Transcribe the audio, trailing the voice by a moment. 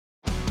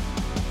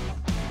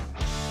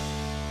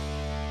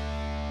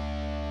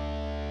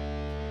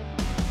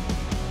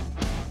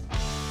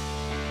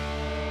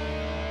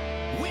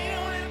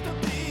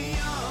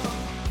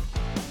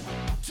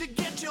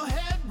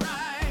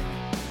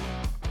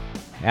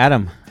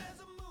Adam,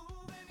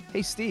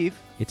 Hey, Steve.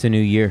 it's a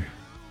new year.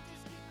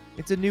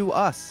 It's a new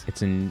us.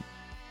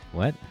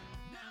 What?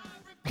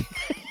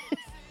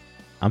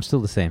 I'm still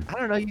the same. I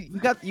don't know.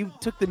 You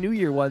took the New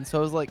Year one, so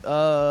I was like,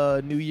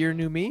 New Year,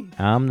 new me.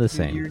 I'm the New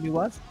same. Year, new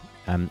us.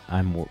 I'm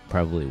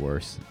probably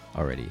worse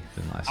already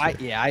than last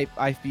year.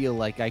 I feel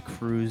like I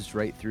cruised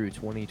right through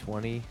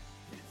 2020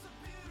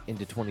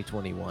 into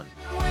 2021.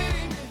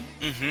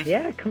 Mm-hmm.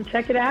 Yeah, come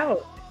check it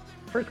out.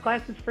 First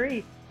class is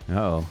free.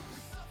 Oh,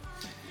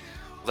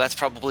 Well, that's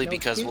probably No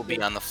because we'll be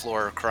excuses. on the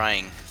floor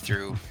crying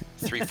through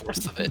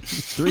 3/4 of it.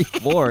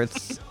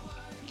 3/4.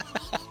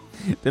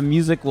 The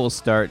music will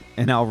start,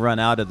 and I'll run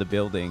out of the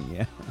building.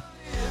 Yeah.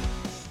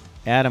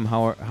 Adam,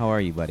 how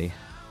are you, buddy?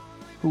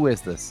 Who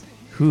is this?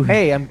 Who?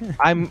 Hey,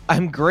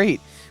 I'm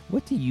great.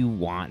 What do you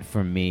want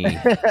from me?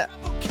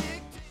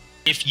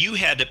 If you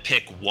had to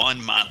pick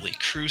one Motley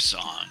Crue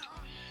song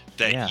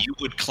that Yeah. you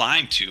would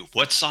climb to,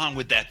 what song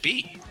would that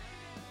be?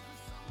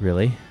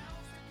 Really?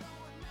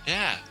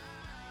 Yeah.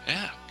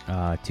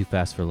 Too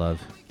Fast for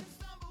Love.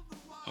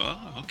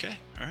 Oh, okay.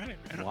 All right.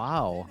 Right on.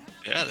 Wow.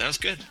 Yeah, that was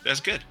good. That's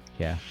good.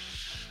 Yeah.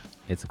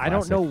 It's a I don't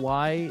classic. know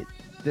why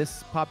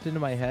this popped into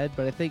my head,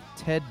 but I think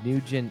Ted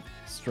Nugent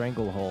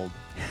Stranglehold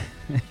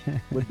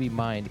would be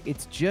mine.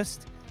 It's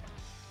just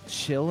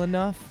chill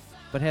enough,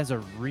 but has a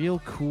real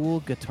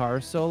cool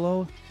guitar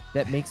solo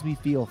that makes me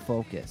feel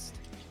focused.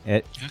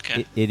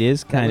 Okay. It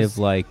is kind was- of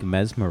like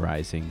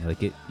mesmerizing.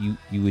 Like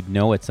you would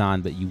know it's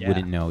on, but you Yeah.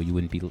 wouldn't know. You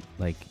wouldn't be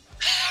like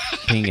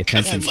paying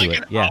attention It's to like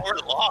it. an Yeah. hour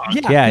long.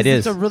 Yeah, it 'cause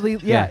it's is. a really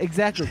Yeah.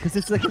 exactly, because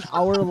it's like an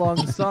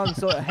hour-long song.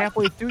 So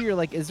halfway through, you're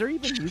like, "Is there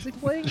even music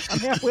playing?" I'm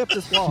halfway up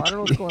this wall. I don't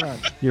know what's going on.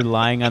 You're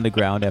lying on the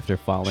ground after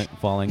falling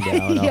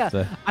down Yeah. off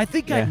the. I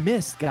think I Yeah.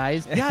 missed,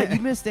 guys. Yeah, you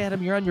missed,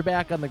 Adam. You're on your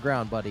back on the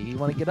ground, buddy. You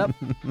want to get up?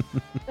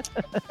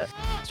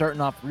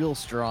 Starting off real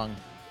strong.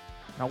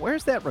 Now,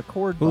 where's that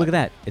record? Oh, look at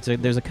button?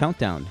 that! There's a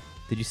countdown.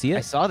 Did you see I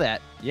it? saw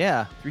that.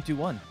 Yeah, 3, 2,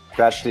 1.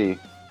 Betsy,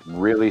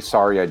 really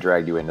sorry I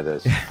dragged you into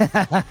this.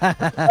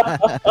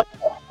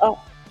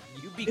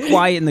 You be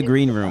quiet in the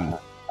green room.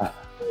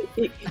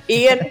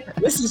 Ian,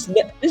 this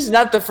is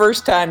not the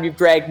first time you've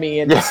dragged me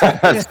in. Yeah,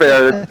 that's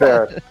fair. That's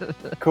fair.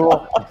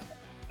 Cool.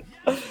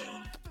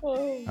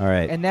 All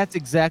right, And that's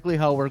exactly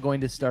how we're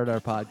going to start our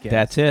podcast.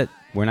 that's it.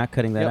 We're not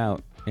cutting that Yep.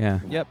 out. Yeah.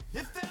 Yep.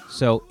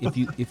 So if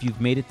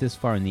you've made it this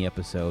far in the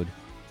episode,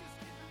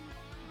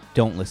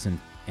 don't listen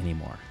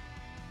anymore.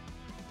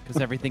 Because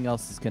everything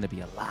else is going to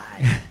be a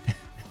lie.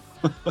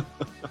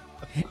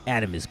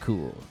 Adam is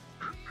cool.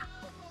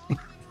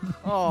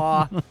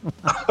 Aw,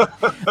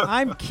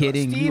 I'm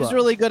kidding. Steve's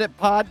really good at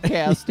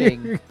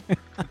podcasting.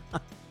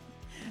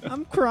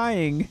 I'm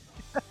crying.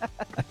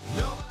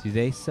 Do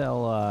they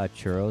sell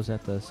churros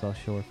at the South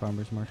Shore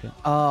Farmers Market?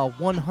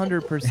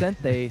 100%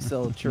 they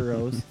sell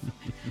churros.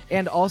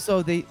 And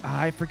also,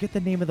 I forget the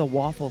name of the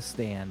waffle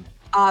stand.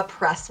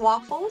 Press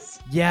waffles.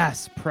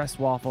 Yes, press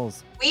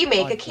waffles. We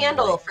make God, a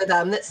candle right. for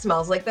them that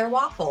smells like their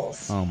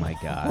waffles. Oh my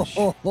gosh.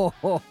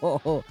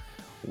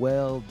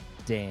 Well,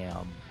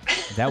 damn.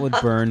 That would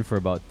burn for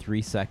about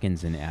 3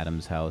 seconds in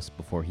Adam's house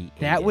before he ate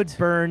That would it.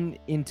 burn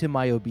into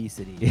my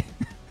obesity.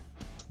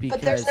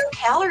 But there's no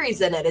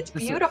calories in it. It's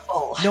This is-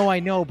 beautiful. No, I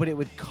know, but it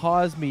would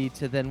cause me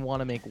to then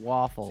want to make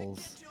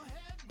waffles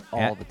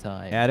all the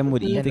time. Adam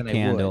would eat And the then I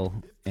candle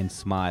and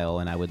smile,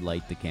 and I would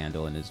light the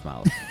candle in his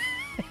mouth.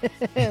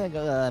 And I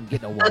go, I'm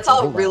getting a waffle. That's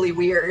all Hold on." really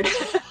weird.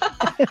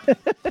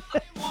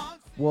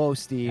 Whoa,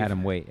 Steve.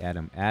 Adam, wait,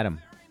 Adam.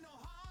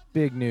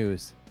 Big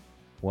news.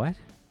 What?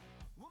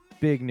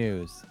 Big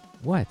news.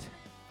 What?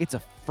 It's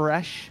a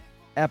fresh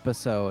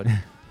episode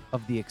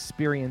of the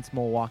Experience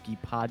Milwaukee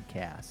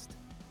podcast.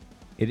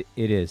 It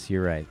is.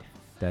 You're right.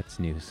 That's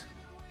news.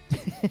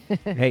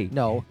 Hey.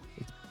 No,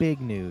 it's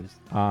big news.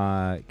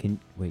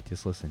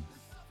 Just listen.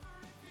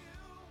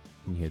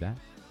 Can you hear that?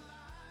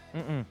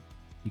 Mm-mm.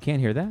 You can't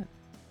hear that?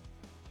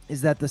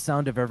 Is that the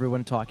sound of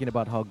everyone talking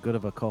about how good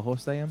of a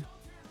co-host I am?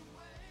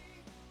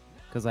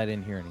 Because I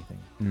didn't hear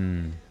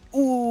anything.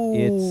 Ooh,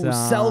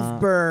 It's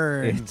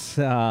self-burn. It's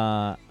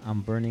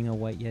I'm burning a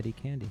white Yeti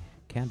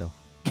candle.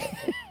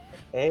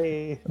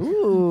 Hey.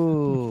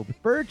 Ooh,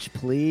 Birch,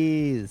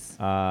 please.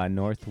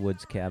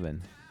 Northwoods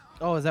Cabin.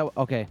 Oh, is that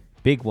okay?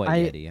 Big white I-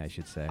 Yeti, I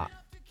should say.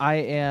 I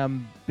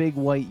am big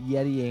white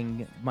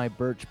Yetiing my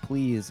Birch,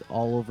 please,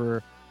 all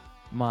over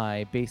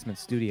my basement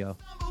studio.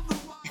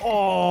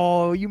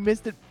 Oh, you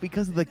missed it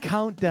because of the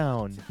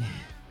countdown.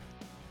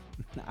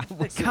 I wasn't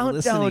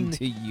listening listening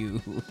to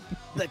you.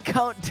 The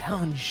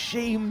countdown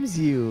shames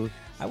you.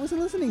 I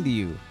wasn't listening to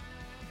you.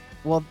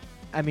 Well,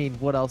 I mean,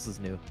 what else is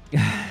new?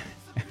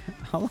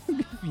 How long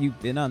have you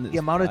been on this? The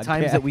amount of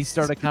times that we podcast?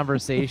 start a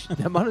conversation,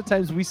 the amount of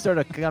times we start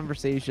a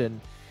conversation,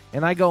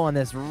 and I go on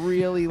this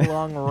really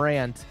long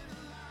rant,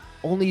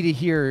 only to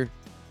hear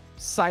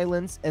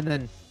silence and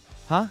then,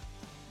 huh?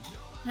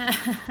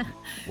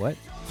 What?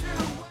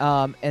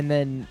 And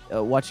then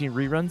watching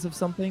reruns of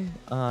something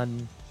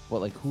on what,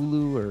 like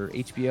Hulu or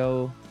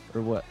HBO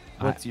or what?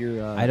 What's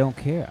your I don't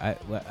care.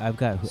 I've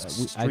got. I go.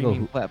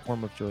 streaming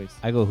platform of choice?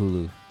 I go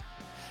Hulu.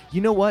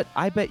 You know what?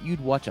 I bet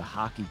you'd watch a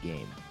hockey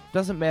game.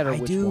 Doesn't matter I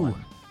which do.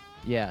 one.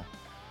 Yeah.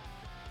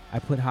 I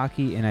put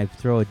hockey and I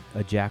throw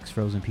a Jack's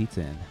frozen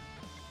pizza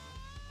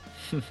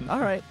in. All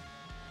right.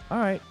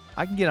 I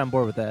can get on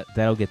board with that.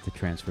 That'll get the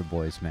transfer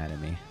boys mad at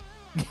me.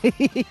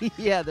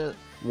 Yeah, they're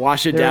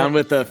Wash it There- down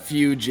with a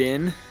few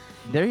gin.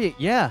 there.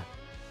 Yeah.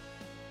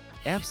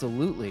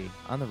 Absolutely.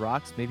 On the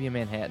rocks, maybe a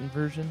Manhattan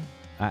version.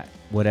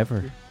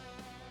 Whatever.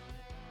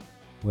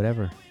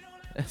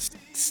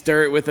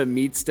 Stir it with a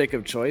meat stick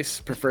of choice,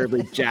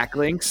 preferably Jack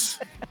Links.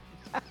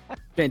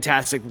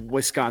 Fantastic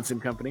Wisconsin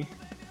company.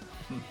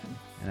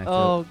 And I throw,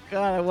 Oh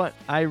God,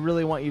 I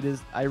really want you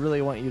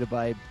to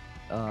buy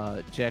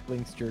Jack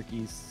Link's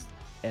jerkies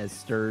as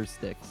stir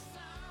sticks.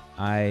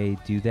 I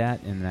do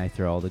that, and then I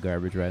throw all the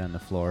garbage right on the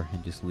floor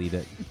and just leave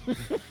it.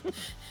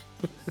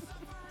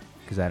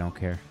 Because I don't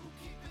care.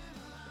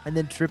 And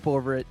then trip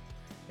over it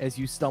as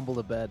you stumble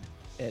to bed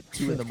at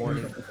 2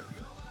 a.m.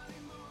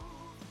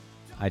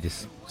 I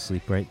just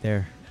sleep right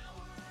there.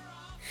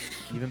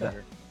 Even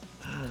better.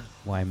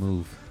 Why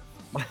move?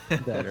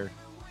 Better.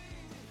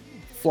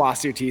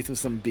 Floss your teeth with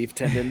some beef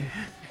tendon.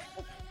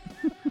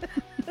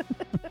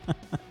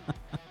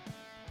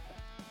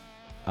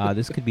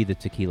 This could be the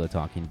tequila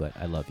talking, but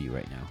I love you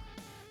right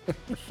now.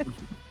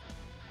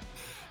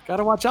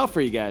 Gotta watch out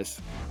for you guys.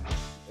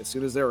 As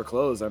soon as they were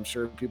closed, I'm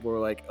sure people were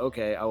like,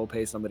 okay, I will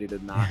pay somebody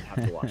to not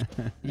have to watch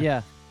them.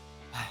 Yeah.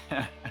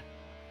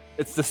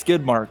 It's the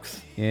skid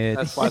marks.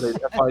 It's, That's why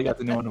you got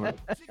the new underwear.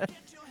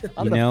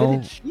 On You the know-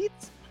 fitted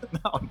sheets?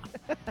 No.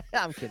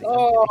 I'm kidding.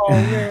 Oh,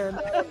 man.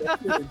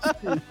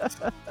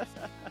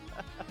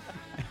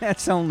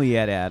 that's only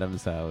at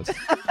Adam's house.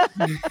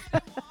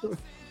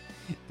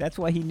 That's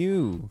why he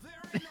knew.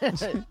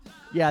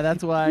 Yeah,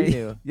 that's why I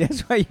knew. That's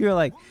why you were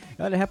like,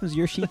 oh, that happens to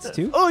your sheets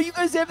too? Oh, you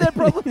guys have that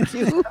problem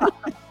too?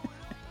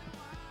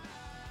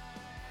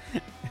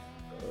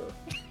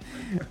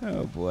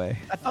 Oh, boy.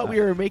 I thought we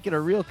were making a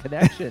real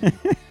connection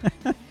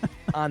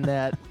on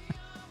that.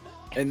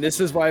 And this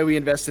is why we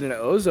invested in an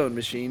ozone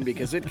machine,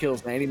 because it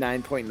kills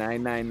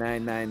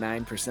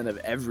 99.99999% of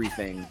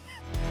everything.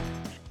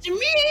 To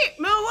me,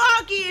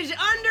 Milwaukee is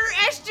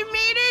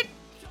underestimated.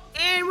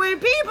 And when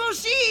people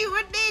see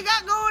what they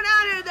got going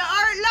on at the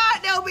art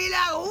lot, they'll be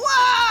like,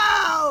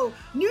 whoa!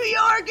 New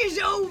York is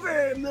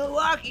over.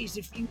 Milwaukee's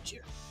the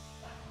future.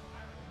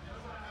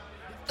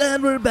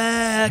 And we're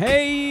back.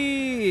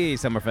 Hey,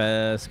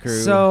 Summerfest crew.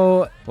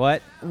 So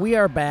what? we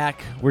are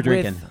back. We're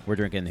drinking. with We're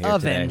drinking here a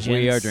today. vengeance.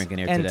 We are drinking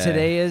here and today.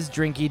 today is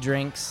Drinky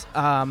Drinks.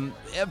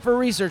 For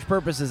research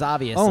purposes,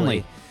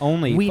 obviously.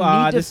 Only. We need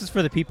to- This is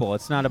for the people.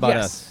 It's not about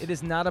yes, us. it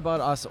is not about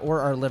us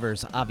or our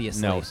livers,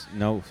 obviously.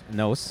 No.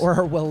 Or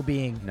our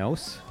well-being.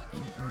 Nos.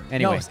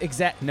 Anyway.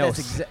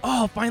 Nos.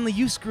 Oh, finally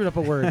you screwed up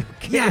a word.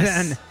 Yes.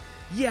 Yes.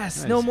 Yes.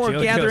 Nice. No more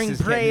JoJo's gathering is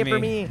prey getting for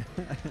me.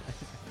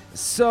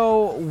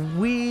 So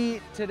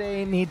we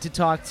today need to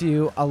talk to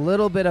you a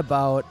little bit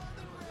about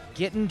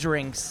getting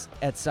drinks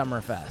at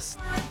Summerfest.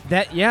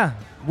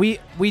 We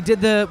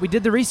did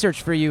the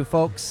research for you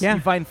folks. Yeah.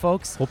 You fine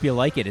folks. Hope you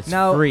like it. It's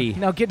Now, free.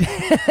 Now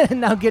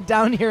get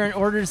down here and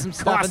order some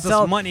stuff Costs and us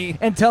tell money.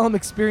 and tell them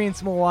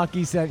Experience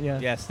Milwaukee sent you.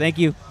 Yes. Thank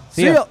you.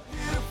 See ya.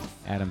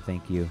 Adam,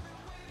 thank you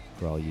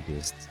for all you do.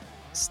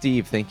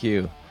 Steve, thank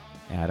you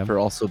Adam. for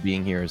also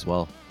being here as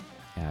well.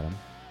 Adam.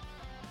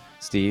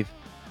 Steve.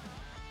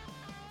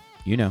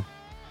 You know.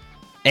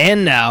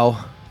 And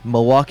now,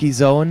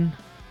 Milwaukee's own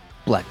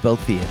Black Belt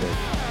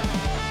Theater.